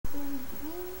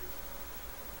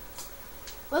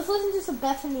Let's listen to some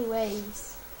Bethany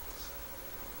Ways.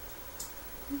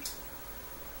 Is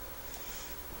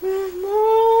it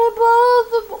a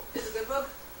good book? Is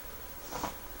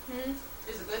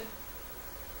it good?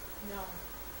 No.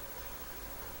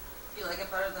 Do you like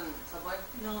it better than Subway?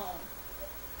 No.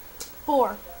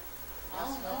 4. I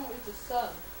don't know. It's a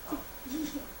sub.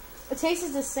 It tastes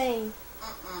the same.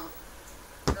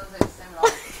 It doesn't taste the same at all.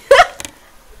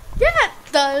 Yeah,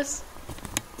 it does.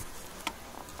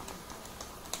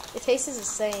 It tastes the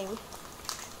same.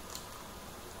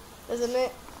 Doesn't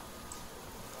it?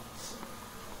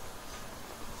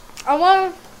 I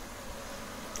wonder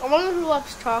who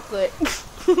loves chocolate.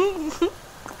 Chocolate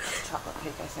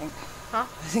cake, I think. Huh?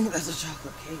 I think that's a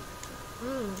chocolate cake.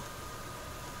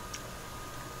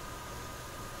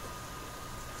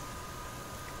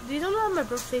 Do you know that my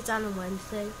birthday's on a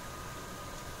Wednesday?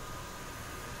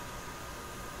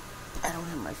 I don't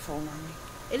have my phone on me.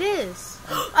 It is.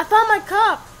 I found my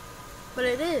cup. But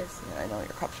it is. Yeah, I know your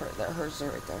cup's right there. Hers is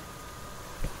right there.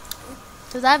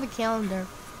 Because I have a calendar.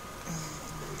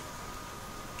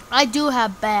 I do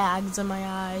have bags in my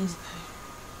eyes.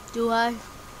 Do I?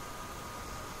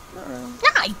 Not really.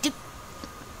 Yeah, I do.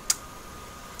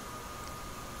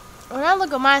 When I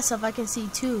look at myself, I can see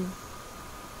 2.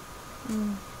 Let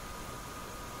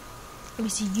me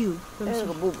see you. Let me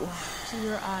see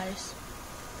your eyes.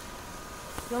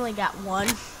 You only got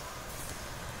 1.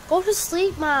 Go to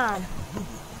sleep, Mom.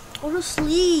 Go to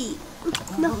sleep.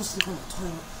 No. Go to sleep on the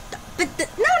toilet.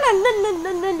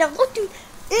 No. Look, dude.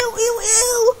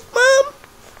 Ew, Mom.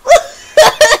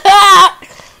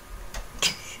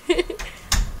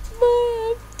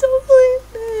 Mom, don't leave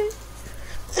me.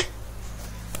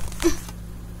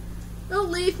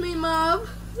 Don't leave me, Mom.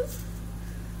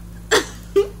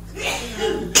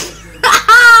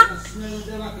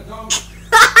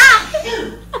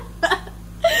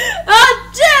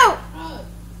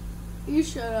 You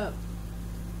shut up.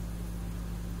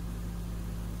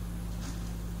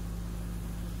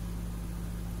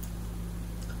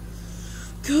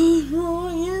 Good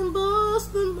morning,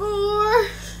 Baltimore.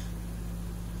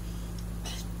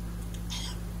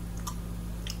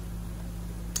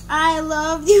 I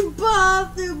love you,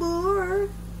 Baltimore.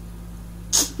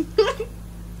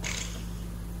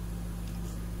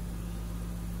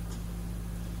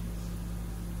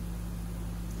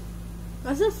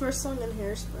 That's the first song in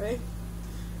Hairspray.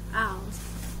 Ow.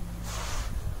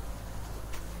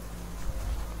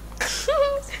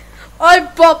 I'm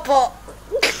Papa.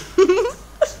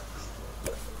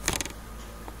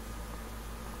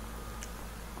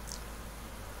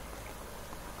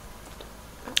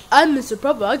 I'm Mr.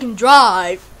 Papa. I can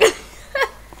drive.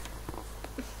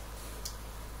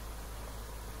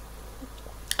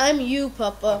 I'm you,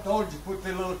 Papa. I told you put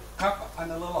the little cup on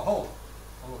the little hole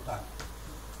all the time.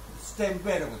 Stand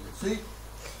better with it, see?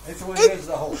 That's what it is,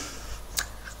 the hole.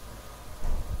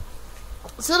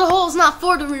 So the hole's not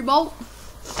for the remote?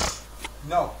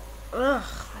 No. Ugh,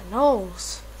 my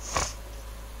nose.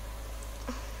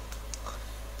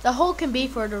 The hole can be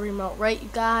for the remote, right, you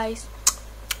guys?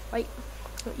 Right?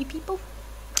 Don't you people?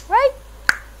 Right?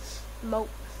 Remote.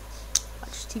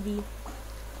 Watch TV.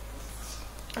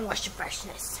 And watch the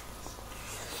freshness.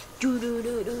 Do.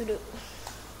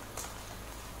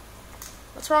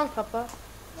 What's wrong, Papa?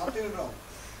 Nothing at all.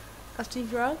 Nothing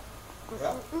wrong?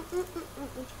 Yeah.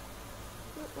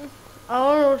 I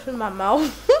don't know what's in my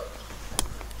mouth.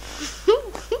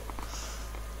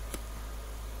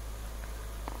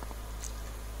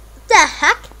 What the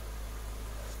heck?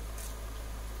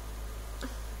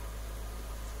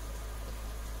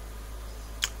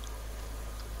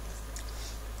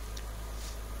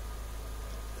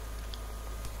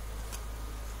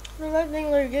 The right thing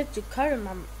where you get to cut in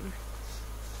my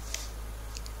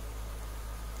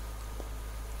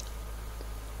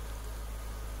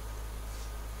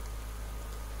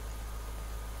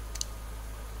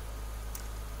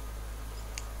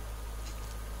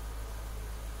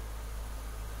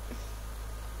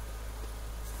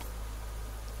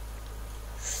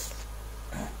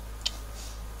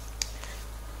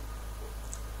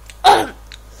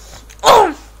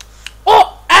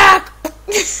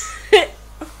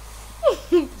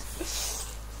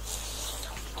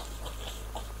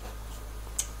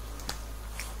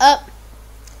up.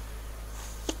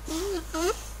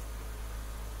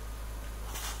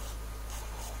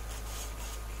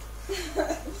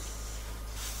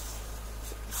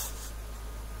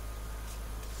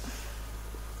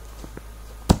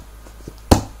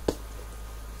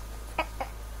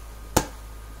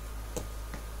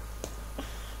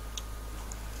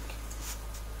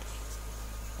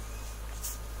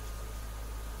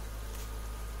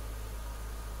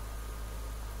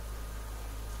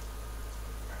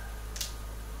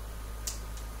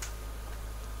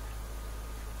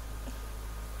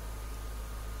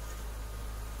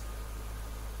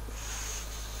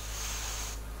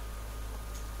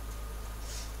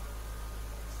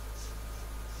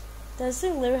 This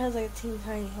thing literally has like a teeny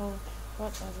tiny hole. Oh,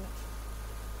 it doesn't.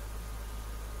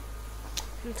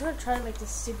 I'm gonna try to make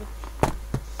this stupid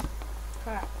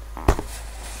crap.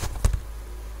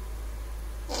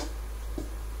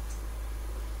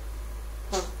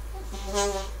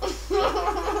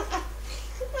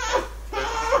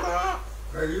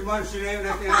 You want to name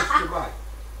nothing else to buy.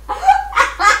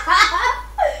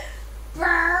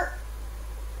 Burr.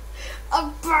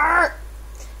 A burr.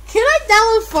 Can I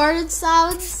download farted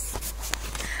sounds?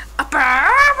 A burr.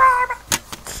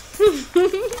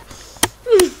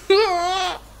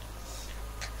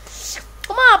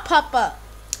 Come on, Papa.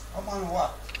 Come on,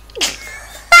 what?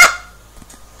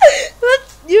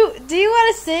 Do you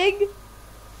want to sing?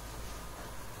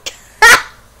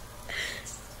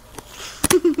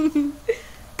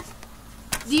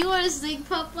 Do you want to sing,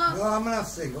 Papa? No, I'm not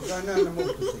sing. Okay, I'm not in the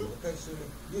mood to sing. Okay, so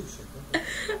you sing. Okay?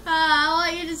 I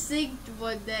want you to sing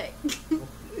one day.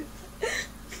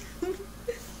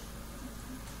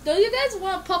 Don't you guys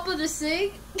want Papa to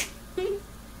sing?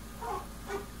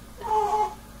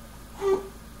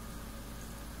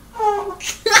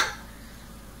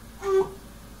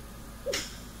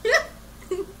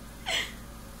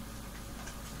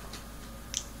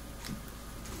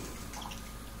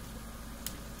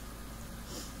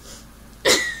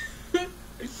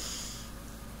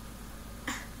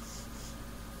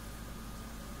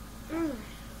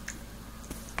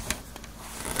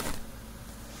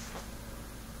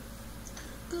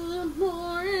 Good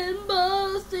morning,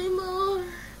 Baltimore.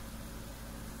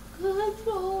 Good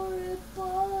morning,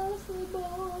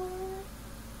 Baltimore.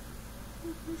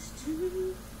 It's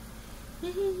true.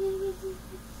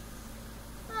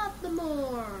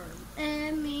 Baltimore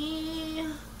and me.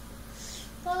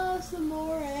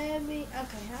 Baltimore and me.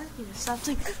 Okay, I need to stop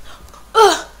singing.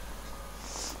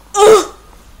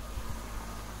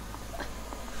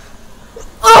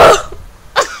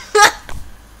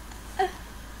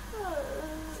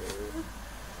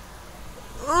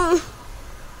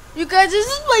 You guys, this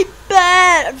is my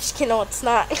bed. I'm just kidding. No, it's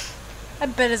not. My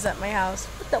bed is at my house.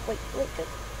 What the? Wait.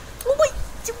 Oh, wait.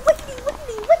 Wait.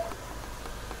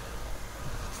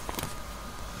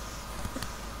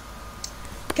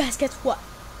 Guys, guess what?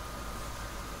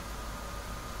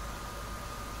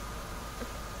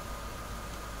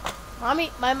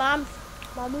 My mom's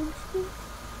school.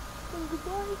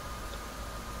 Goodbye.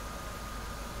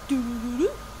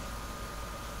 Doo-doo-doo-doo.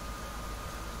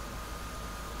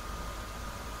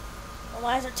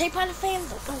 Why is there tape on the fan?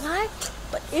 Don't know why.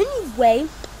 But anyway,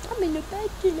 I'm in the bed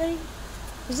tonight.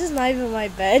 This is not even my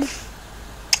bed.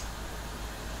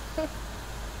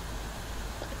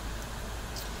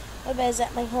 My bed's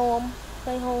at my home.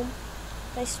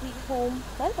 My sweet home.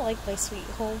 I don't like my sweet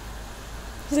home.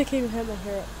 Because I can't even have my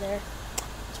hair up there.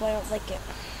 That's why I don't like it.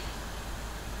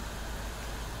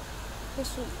 My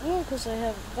sweet room because I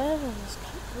have a bed and it's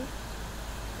comfy.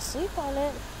 I sleep on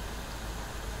it.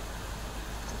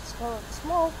 Smell like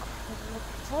smoke.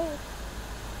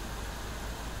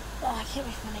 I can't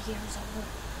wait when my year is over.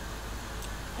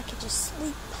 I could just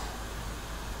sleep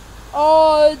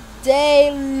all day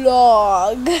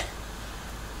long.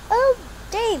 All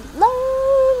day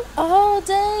long. All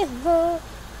day long.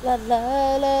 La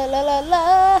la la la la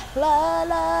la la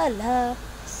la la.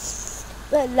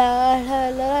 La la la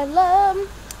la la.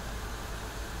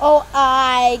 Oh,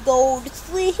 I go to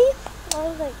sleep. I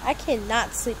was like, I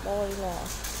cannot sleep all day long.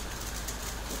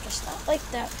 Just not like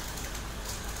that.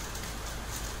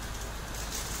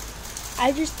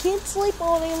 I just can't sleep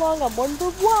all day long. I wonder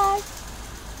why.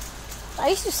 I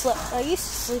used to sleep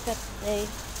at the day.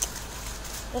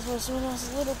 That was when I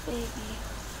was a little baby.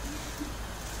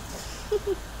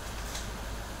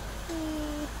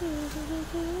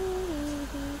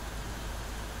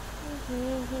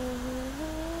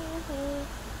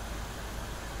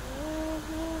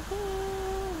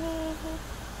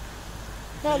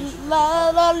 La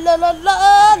la la la la la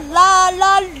la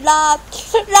la la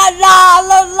la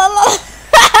la la la.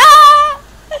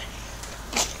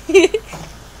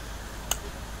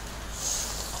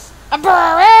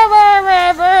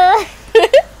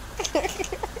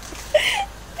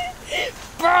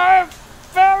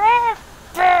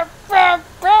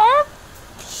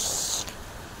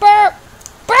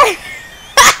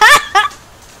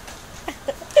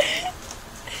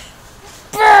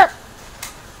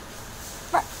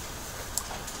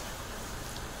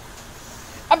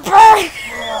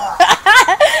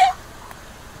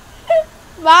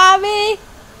 Mommy!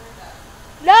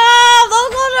 No!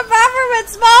 Don't go to the bathroom and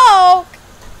smoke!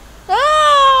 No!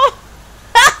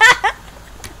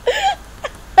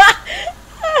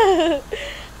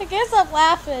 I guess I'm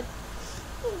laughing.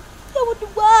 I wonder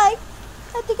why.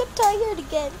 I think I'm tired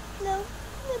again. No.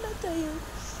 Then I'll tell you.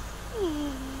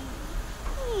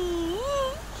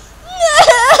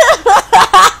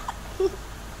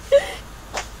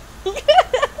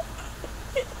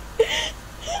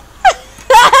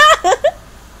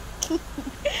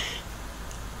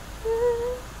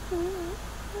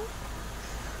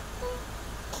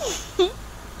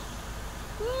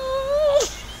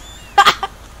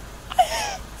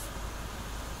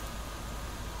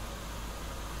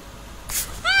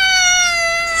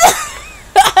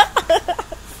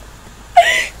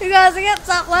 You guys, I can't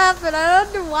stop laughing. I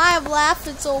don't know why I'm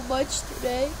laughing so much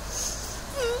today.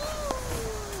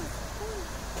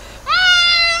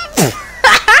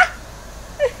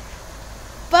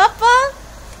 Papa?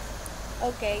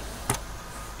 Okay.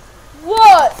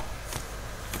 What?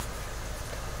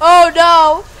 Oh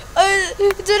no.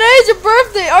 Today's your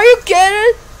birthday. Are you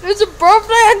kidding? It's a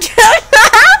birthday again?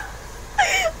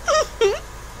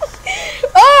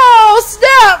 Oh,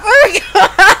 snap. Oh my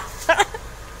God.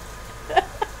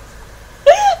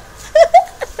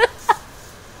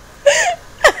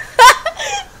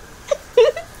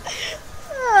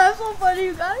 Oh, that's so funny,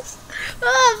 you guys.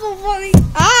 Oh, that's so funny.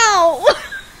 Ow.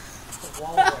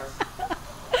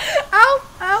 Ow,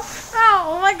 ow, ow.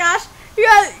 Oh my gosh. You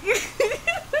guys.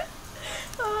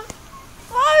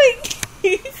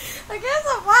 I guess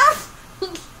I'm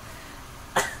laughing.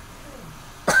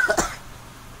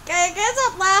 Okay, I guess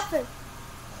I'm laughing.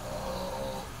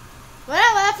 When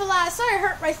I laugh a lot, I sort of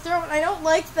hurt my throat, and I don't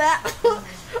like that.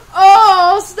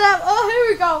 Oh, snap. Oh, here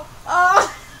we go. Oh,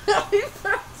 you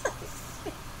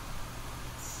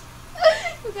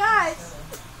guys.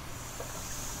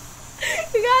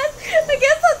 You guys,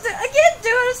 I can't do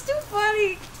it. It's too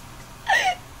funny.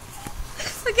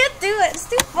 I can't do it. It's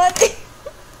too funny.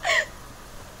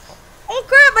 Oh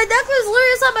crap, my necklace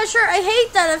literally is on my shirt. I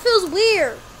hate that. It feels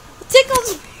weird. It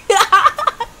tickles me.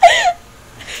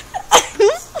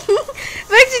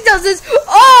 Vixie does this.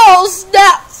 Oh,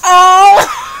 snap. Oh.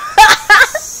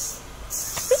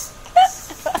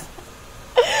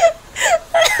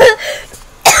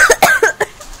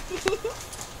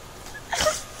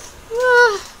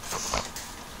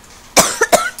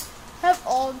 Have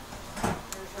all.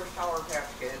 Here's her Sour Patch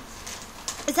Kids.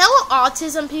 Is that what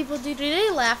autism people do? Do they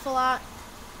laugh a lot?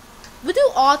 What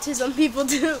do autism people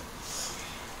do?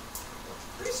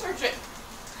 Research it.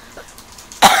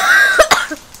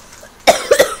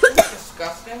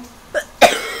 Disgusting.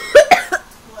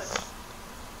 What?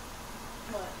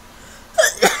 What?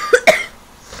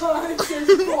 Punch his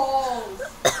balls.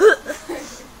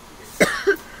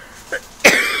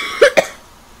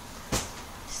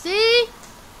 See?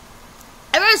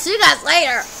 I'm gonna see you guys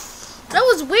later. That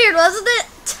was weird, wasn't it?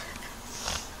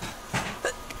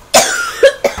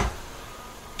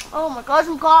 Oh my gosh,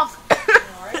 I'm coughing.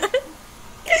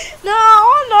 No,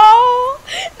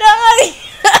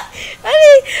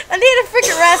 I need a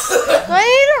freaking rest. I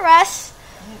need a rest.